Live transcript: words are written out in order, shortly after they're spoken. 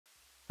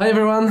Hi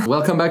everyone,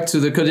 welcome back to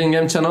the Coding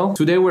Game channel.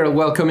 Today we're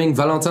welcoming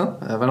Valentin.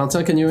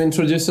 Valentin, can you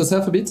introduce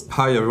yourself a bit?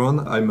 Hi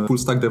everyone, I'm a full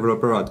stack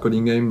developer at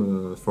Coding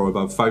Game for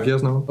about 5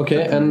 years now.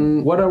 Okay,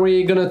 and what are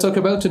we gonna talk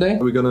about today?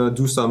 We're gonna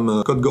do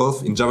some code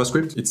golf in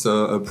JavaScript. It's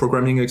a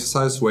programming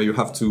exercise where you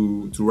have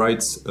to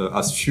write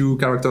as few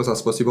characters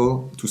as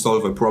possible to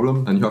solve a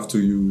problem, and you have to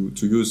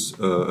use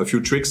a few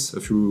tricks,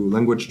 a few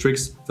language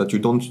tricks that you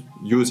don't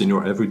use in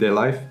your everyday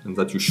life and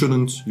that you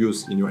shouldn't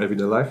use in your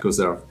everyday life because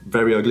they are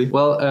very ugly.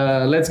 Well,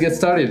 let's get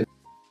started.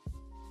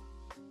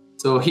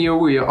 So here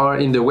we are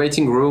in the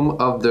waiting room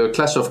of the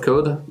Clash of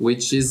Code,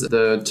 which is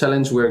the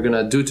challenge we're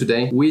gonna do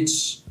today,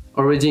 which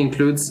already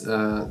includes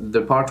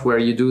the part where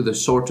you do the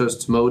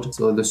shortest mode,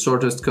 so the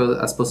shortest code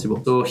as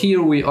possible. So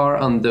here we are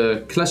on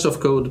the Clash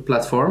of Code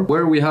platform,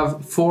 where we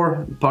have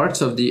 4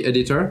 parts of the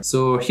editor.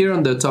 So here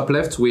on the top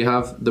left we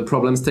have the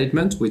problem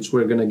statement, which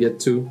we're gonna get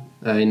to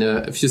in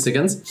a few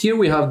seconds. Here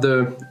we have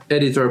the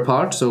editor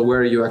part, so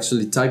where you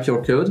actually type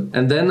your code,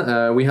 and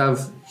then we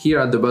have here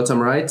at the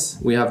bottom right,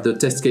 we have the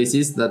test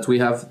cases that we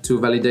have to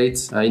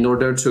validate in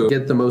order to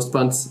get the most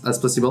points as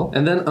possible.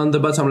 And then on the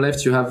bottom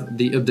left, you have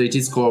the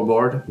updated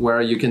scoreboard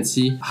where you can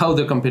see how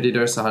the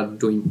competitors are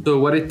doing. So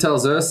what it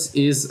tells us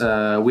is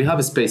we have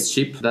a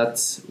spaceship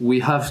that we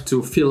have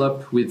to fill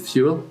up with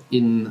fuel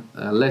in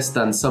less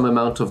than some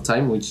amount of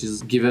time, which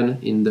is given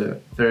in the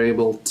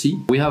variable t.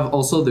 We have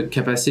also the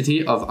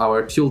capacity of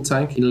our fuel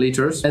tank in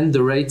liters and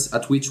the rate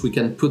at which we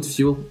can put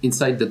fuel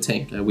inside the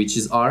tank, which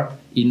is R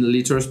in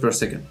liters per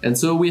second. And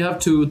so we have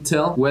to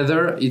tell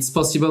whether it's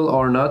possible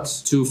or not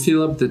to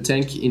fill up the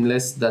tank in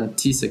less than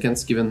t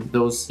seconds given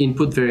those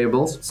input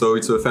variables. So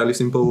it's a fairly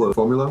simple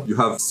formula. You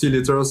have C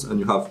liters and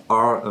you have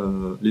R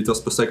liters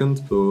per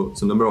second. So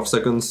the number of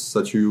seconds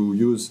that you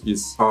use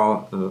is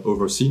R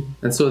over C.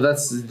 And so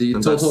that's the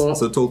That's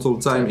the total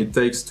time it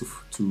takes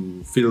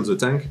to fill the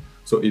tank.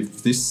 So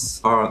if this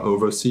R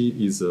over C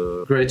is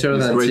greater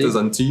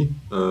than T,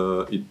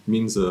 it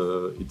means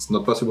it's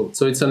not possible.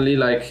 So it's only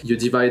like you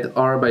divide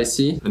R by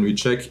C. And we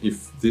check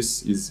if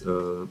this is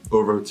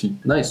over T.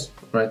 Nice.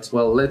 Right.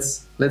 Well,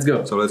 let's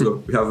go. So let's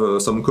go. We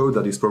have some code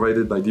that is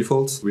provided by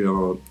default. We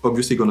are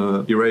obviously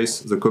gonna erase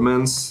the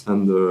comments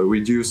and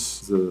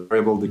reduce the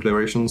variable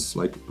declarations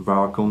like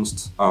var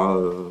const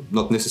are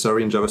not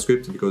necessary in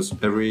JavaScript because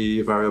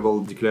every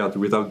variable declared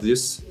without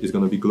this is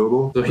gonna be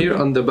global. So here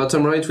on the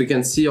bottom right, we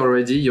can see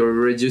already you're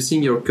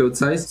reducing your code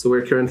size. So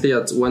we're currently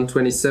at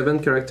 127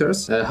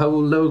 characters. How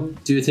low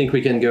do you think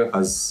we can go?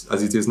 As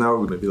it is now,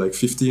 maybe like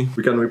 50.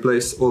 We can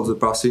replace all the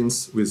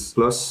parsings with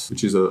plus,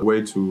 which is a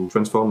way to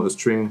transform a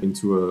string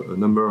into a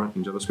number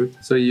in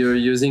JavaScript. So you're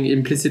using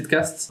implicit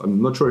casts?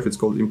 I'm not sure if it's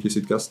called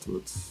implicit cast,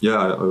 but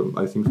yeah,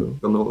 I think so. You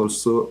can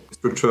also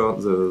structure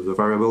the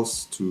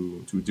variables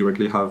to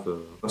directly have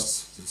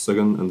first, the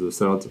second, and the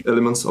third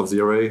elements of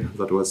the array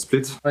that was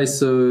split. Right,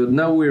 so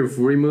now we've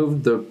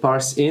removed the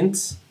parse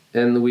int,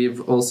 and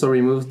we've also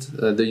removed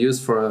the use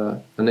for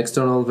an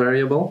external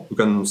variable. You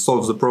can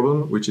solve the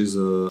problem, which is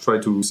try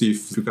to see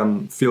if you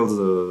can fill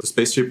the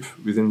spaceship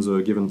within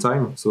the given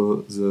time.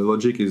 So the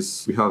logic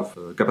is we have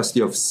a capacity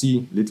of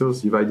C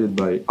liters divided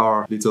by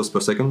R liters per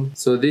second.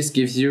 So this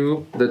gives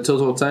you the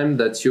total time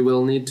that you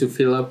will need to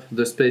fill up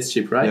the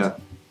spaceship, right? Yeah.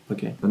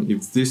 Okay. And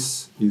if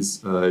this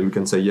is, we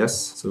can say yes.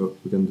 So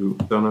we can do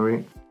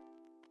ternary.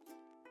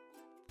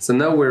 So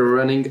now we're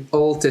running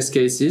all test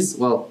cases.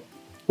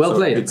 Well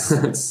played.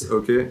 It's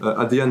okay.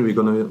 At the end, we're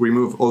going to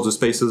remove all the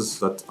spaces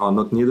that are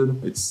not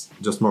needed. It's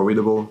just more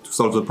readable to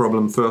solve the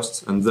problem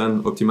first and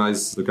then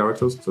optimize the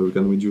characters. So we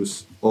can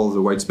reduce all the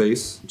white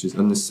space, which is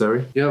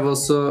unnecessary. You have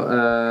also,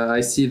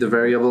 I see the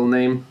variable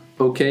name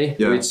OK,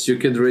 yeah. Which you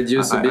could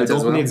reduce a bit as well.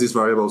 I don't need this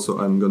variable, so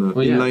I'm going to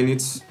inline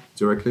it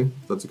directly.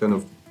 That's the kind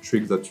of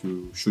trick that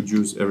you should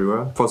use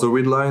everywhere. For the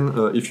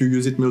readline, if you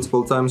use it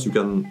multiple times, you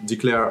can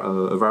declare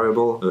a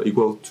variable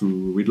equal to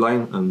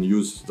readline and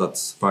use that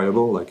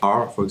variable, like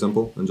R, for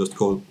example, and just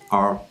call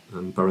R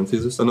and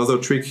parentheses. Another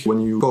trick,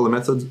 when you call a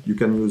method, you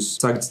can use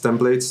tagged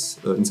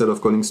templates. Instead of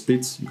calling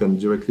split, you can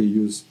directly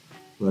use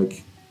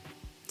like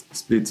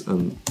split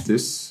and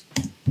this.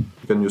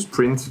 You can use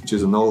print, which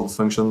is an old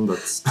function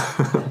that's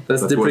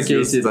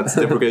deprecated. That's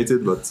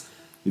deprecated, but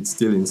it's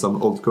still in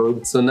some old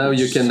code. So now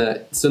you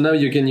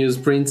can use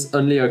print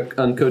only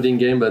on Coding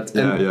Game, but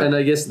and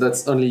I guess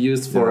that's only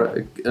used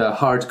for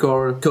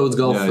hardcore code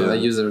golf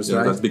users,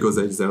 right? That's because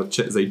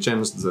they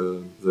changed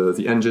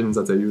the engine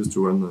that they use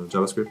to run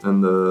JavaScript.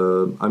 And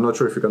I'm not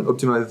sure if you can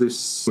optimize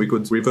this. We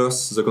could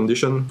reverse the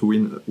condition to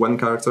win one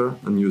character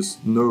and use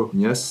no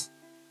yes.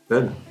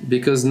 Dead.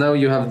 Because now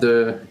you have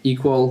the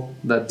equal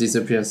that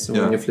disappears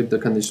when you flip the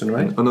condition,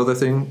 right? And another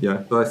thing,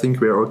 so I think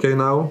we are okay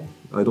now.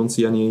 I don't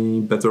see any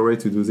better way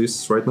to do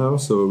this right now,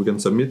 so we can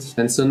submit.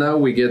 And so now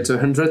we get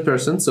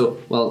 100%. So,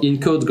 well,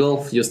 in Code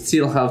Golf, you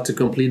still have to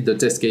complete the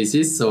test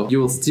cases, so you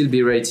will still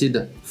be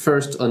rated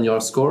first on your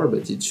score,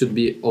 but it should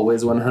be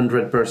always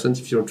 100%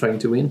 if you're trying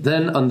to win.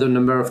 Then on the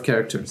number of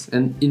characters.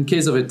 And in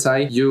case of a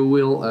tie, you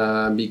will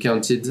be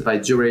counted by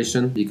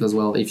duration, because,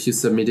 well, if you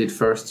submit it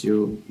first,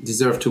 you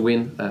deserve to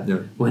win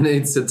when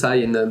it's a tie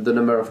in the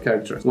number of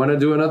characters. Want to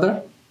do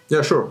another?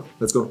 Yeah, sure.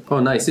 Let's go.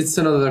 Oh, nice. It's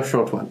another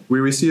short one. We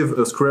receive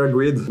a square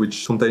grid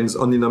which contains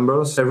only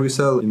numbers. Every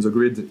cell in the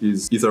grid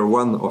is either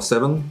 1 or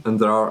 7, and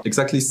there are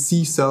exactly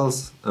C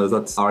cells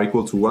that are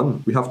equal to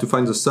 1. We have to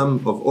find the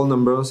sum of all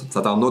numbers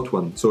that are not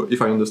 1. So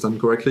if I understand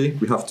correctly,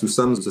 we have to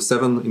sum the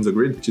 7 in the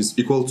grid, which is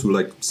equal to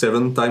like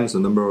 7 times the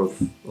number of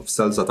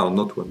cells that are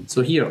not 1.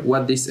 So here,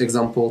 what this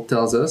example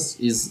tells us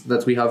is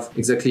that we have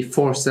exactly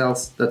 4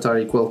 cells that are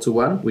equal to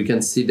 1. We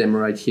can see them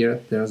right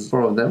here. There's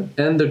 4 of them.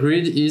 And the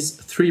grid is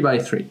 3 by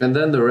 3. And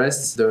then the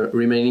rest, the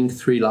remaining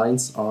 3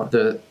 lines, are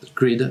the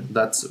grid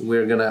that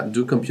we're gonna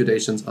do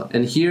computations on.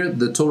 And here,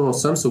 the total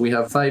sum, so we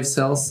have 5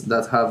 cells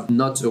that have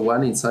not a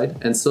 1 inside,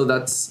 and so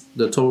that's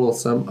the total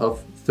sum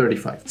of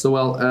 35. So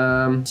well,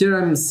 here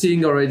I'm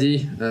seeing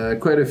already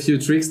quite a few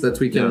tricks that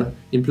we can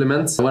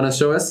implement. Wanna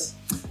show us?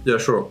 Yeah,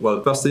 sure.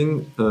 Well, first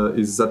thing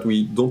is that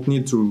we don't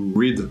need to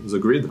read the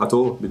grid at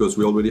all, because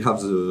we already have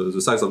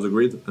the size of the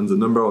grid and the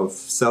number of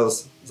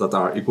cells that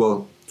are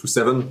equal to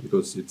 7,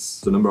 because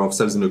it's the number of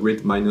cells in the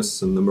grid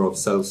minus the number of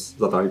cells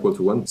that are equal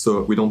to 1.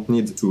 So we don't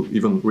need to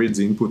even read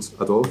the input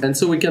at all. And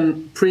so we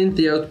can print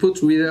the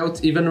output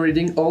without even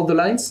reading all the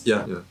lines?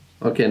 Yeah.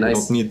 Okay, nice.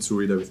 We don't need to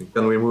read everything.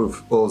 We can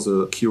remove all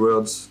the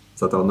keywords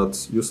that are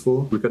not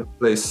useful. We can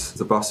replace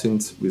the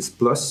parseInt with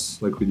plus,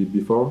 like we did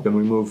before. We can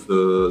remove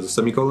the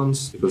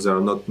semicolons, because they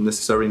are not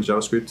necessary in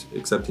JavaScript,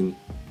 except in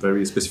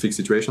very specific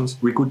situations.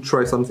 We could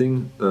try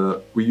something.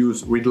 We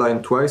use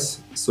readline twice,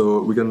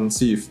 so we can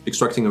see if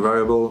extracting a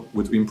variable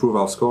would improve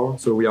our score.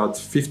 So we are at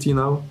 50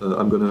 now.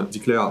 I'm gonna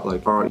declare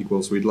like r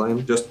equals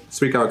readline, just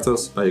 3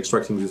 characters by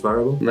extracting this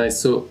variable. Nice.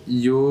 So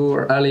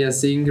you're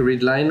aliasing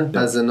readline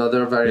as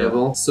another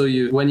variable. So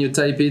when you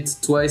type it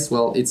twice,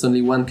 well, it's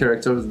only 1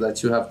 character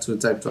that you have to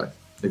type twice.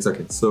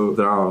 Exactly. So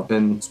there are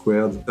n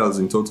squared cells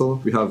in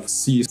total. We have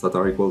c that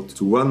are equal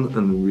to 1,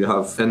 and we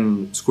have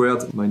n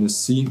squared minus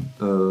c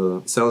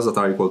cells that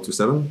are equal to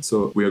 7.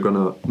 So we are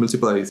gonna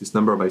multiply this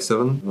number by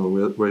 7.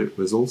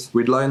 Results.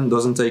 Readline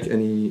doesn't take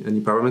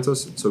any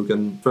parameters, so we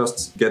can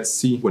first get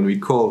c when we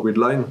call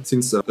readline.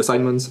 Since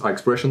assignments are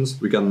expressions,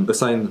 we can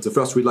assign the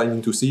first readline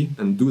into c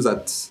and do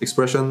that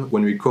expression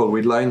when we call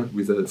readline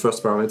with the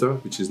first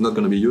parameter, which is not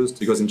going to be used,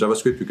 because in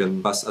JavaScript you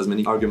can pass as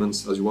many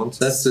arguments as you want.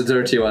 That's the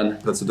dirty one.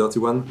 That's the dirty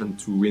one. And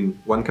to win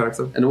 1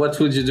 character. And what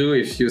would you do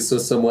if you saw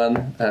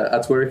someone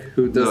at work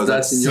who does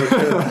that in your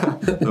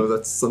code? No,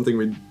 that's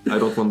something I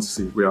don't want to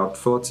see. We are at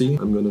 40.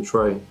 I'm gonna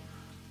try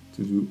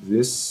to do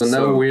this. So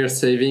now we're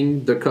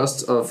saving the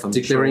cost of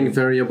declaring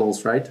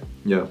variables, right?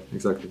 Yeah,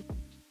 exactly.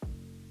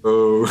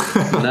 Oh,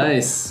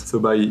 nice. So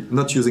by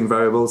not using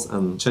variables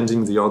and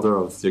changing the order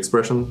of the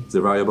expression,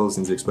 the variables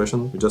in the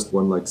expression, we just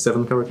won like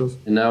 7 characters.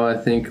 And now I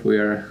think we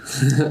are...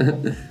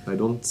 I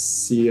don't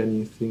see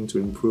anything to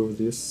improve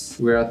this.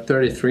 We're at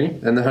 33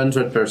 and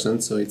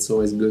 100%, so it's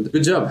always good.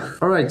 Good job.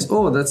 All right.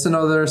 Oh, that's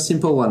another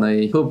simple one.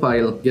 I hope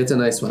I'll get a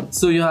nice one.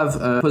 So you have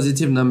a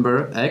positive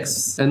number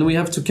x, and we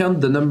have to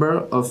count the number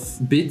of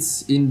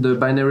bits in the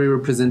binary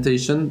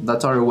representation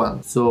that are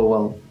 1. So,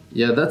 well...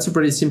 yeah, that's a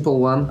pretty simple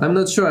one. I'm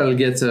not sure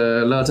I'll get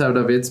a lot out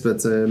of it,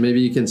 but maybe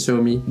you can show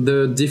me. The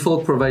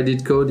default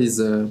provided code is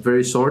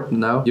very short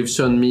now. You've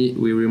shown me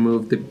we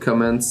remove the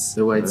comments,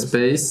 the white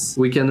space.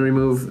 We can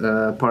remove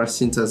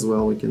parseInt as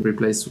well. We can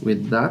replace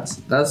with that.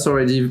 That's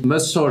already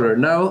much shorter.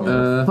 Now,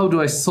 how do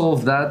I solve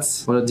that?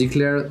 I want to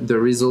declare the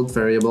result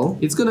variable.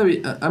 It's gonna be,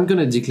 I'm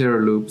gonna declare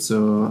a loop, so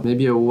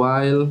maybe a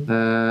while,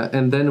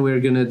 and then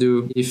we're gonna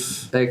do if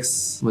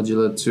x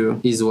modulo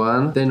 2 is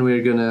 1, then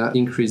we're gonna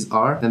increase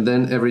r, and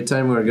then every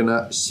time we're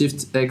gonna shift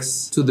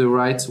x to the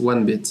right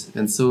 1 bit,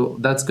 and so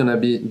that's gonna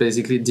be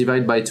basically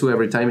divide by 2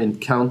 every time and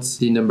count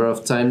the number of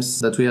times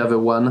that we have a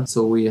 1, so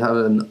we have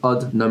an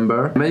odd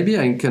number. Maybe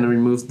I can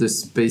remove the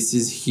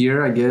spaces here,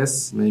 I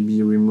guess.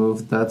 Maybe remove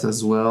that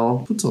as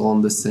well. Put all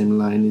on the same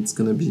line. It's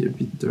gonna be a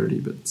bit dirty,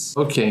 but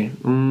okay.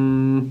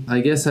 I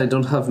guess I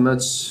don't have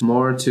much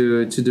more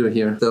to do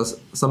here. There's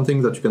something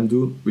that you can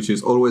do which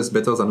is always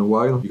better than a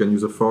while. You can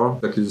use a for,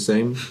 exactly the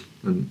same,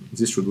 and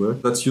this should work.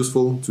 That's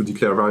useful to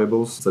declare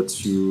variables that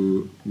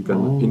you can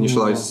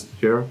initialize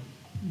here.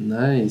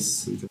 Nice.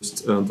 So you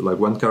just earned like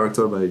 1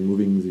 character by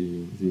moving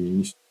the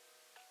initial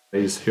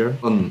base here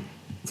on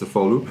the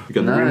for loop. You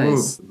can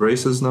remove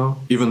braces now.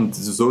 Even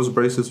those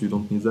braces, you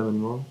don't need them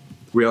anymore.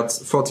 We're at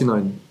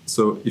 49.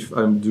 So if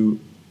I do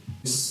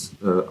this,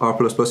 r++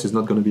 is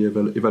not going to be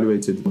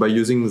evaluated. By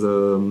using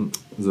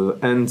the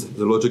end,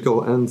 the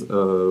logical end,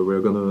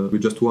 we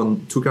just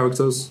won 2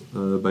 characters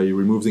by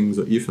removing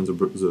the if and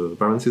the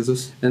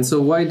parentheses. And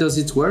so why does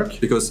it work?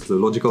 Because the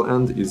logical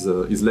end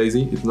is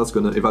lazy. It's not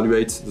going to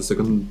evaluate the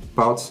second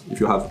part. If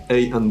you have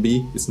A and B,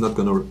 it's not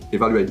going to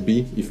evaluate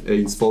B if A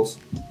is false.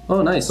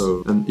 Oh, nice.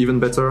 So, and even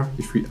better,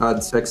 if we add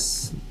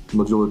x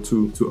modulo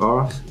 2 to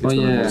r, it's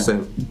going to be the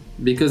same.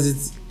 Because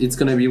it's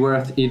going to be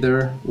worth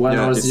either 1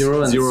 or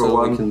 0, and 0 so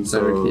 1, we can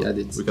directly add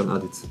it. We can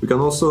add it. We can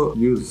also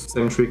use the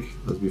same trick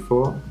as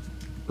before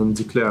and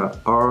declare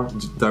r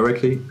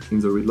directly in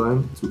the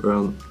readline to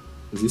earn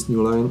this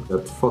new line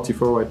at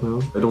 44 right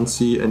now. I don't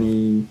see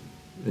any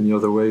any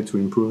other way to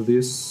improve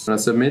this? When I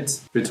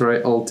submit, we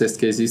try all test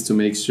cases to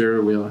make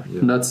sure we are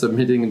not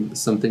submitting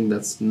something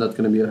that's not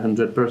going to be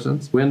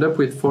 100%. We end up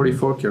with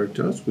 44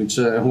 characters, which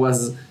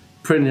was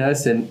pretty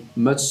nice and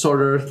much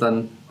shorter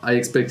than I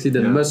expected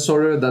and much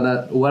shorter than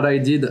what I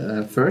did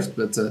first,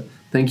 but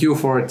thank you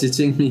for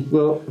teaching me.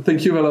 Well,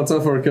 thank you,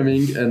 Valentin, for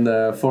coming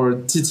and for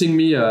teaching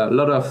me a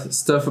lot of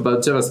stuff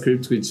about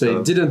JavaScript, which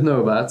I didn't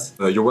know about.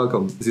 You're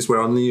welcome. These were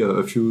only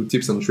a few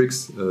tips and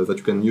tricks that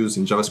you can use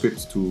in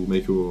JavaScript to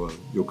make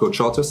your code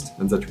shortest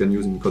and that you can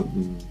use in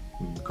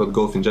code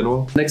golf in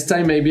general. Next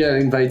time, maybe I'll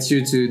invite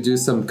you to do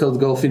some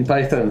code golf in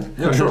Python.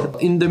 Yeah, sure.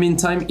 In the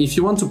meantime, if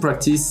you want to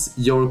practice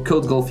your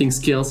code golfing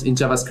skills in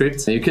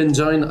JavaScript, you can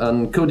join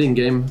on Coding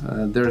Game.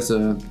 There's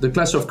the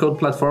Clash of Code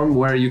platform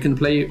where you can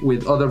play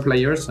with other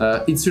players.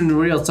 It's in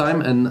real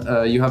time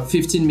and you have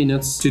 15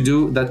 minutes to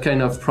do that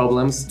kind of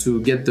problems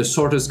to get the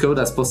shortest code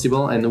as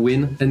possible and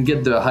win and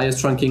get the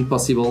highest ranking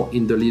possible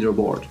in the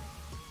leaderboard.